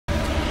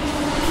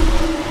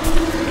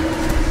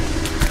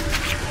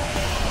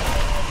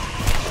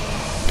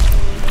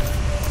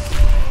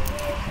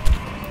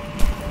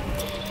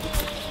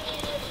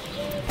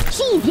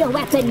your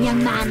weapon,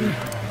 young man.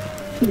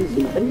 He's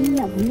even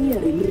lovelier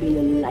in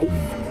real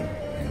life.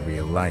 In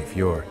real life,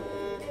 you're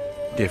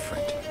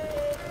different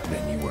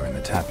than you were in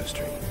the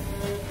tapestry.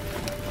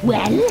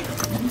 Well,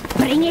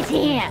 bring it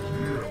here.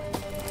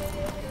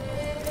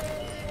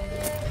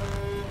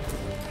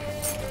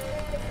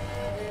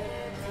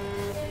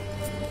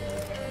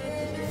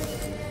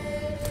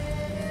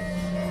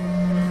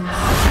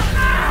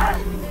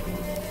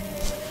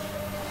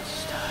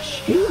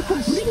 You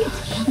can bring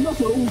it, not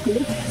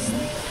ugly.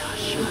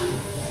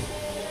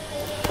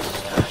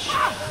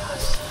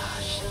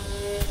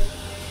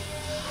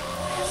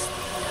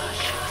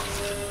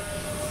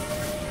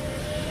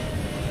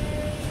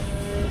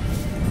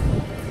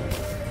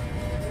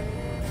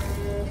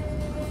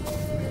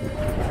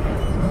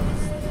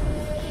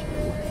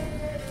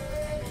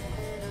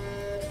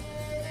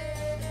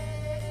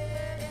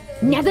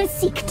 Never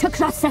seek to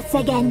cross us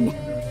again.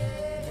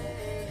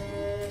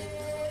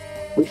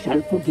 We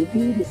shall forgive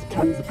you this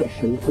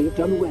transgression, for you've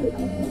done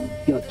well.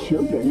 Your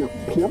children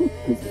are plump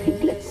as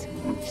piglets,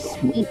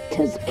 sweet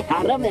as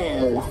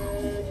caramel.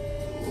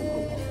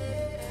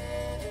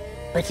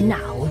 But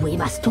now we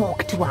must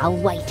talk to our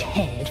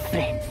white-haired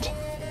friend.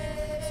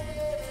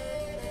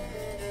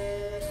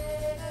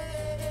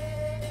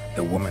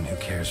 The woman who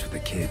cares for the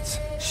kids.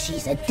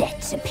 She's a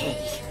debt to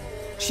pay.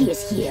 She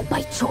is here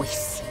by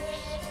choice.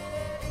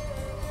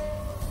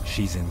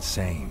 She's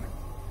insane.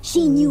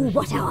 She knew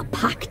what our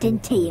pact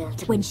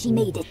entailed when she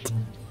made it.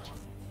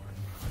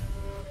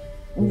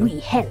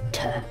 We helped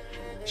her.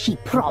 She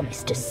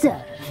promised to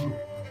serve.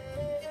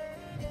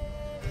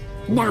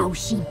 Now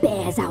she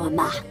bears our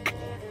mark.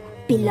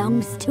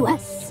 Belongs to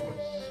us.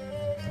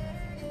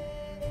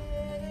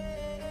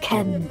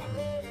 Come.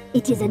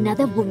 It is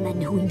another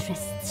woman who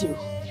interests you.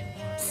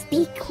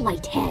 Speak,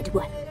 white-haired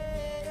one.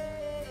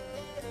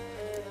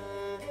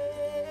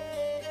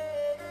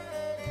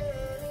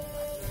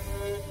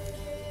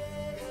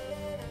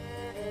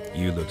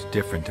 You looked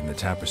different in the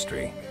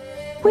tapestry.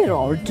 We're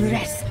all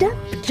dressed up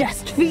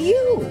just for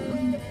you.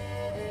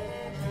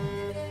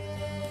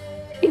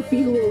 If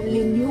you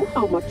only knew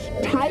how much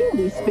time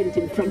we spent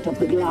in front of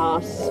the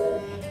glass.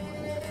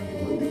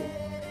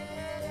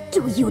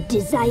 Do you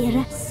desire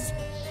us?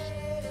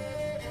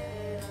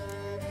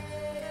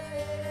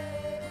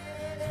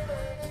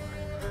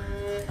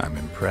 I'm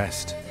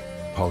impressed.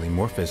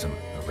 Polymorphism,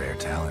 a rare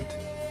talent.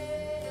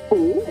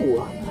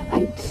 Oh,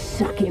 I'd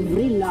suck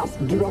every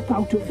last drop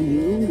out of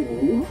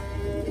you.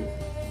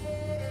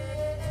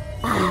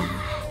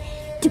 Ah,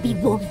 to be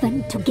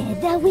woven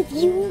together with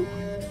you?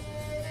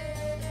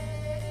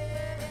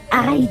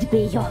 I'd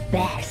be your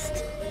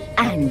best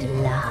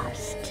and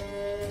last.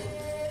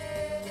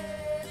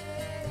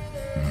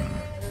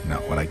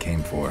 Not what I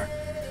came for.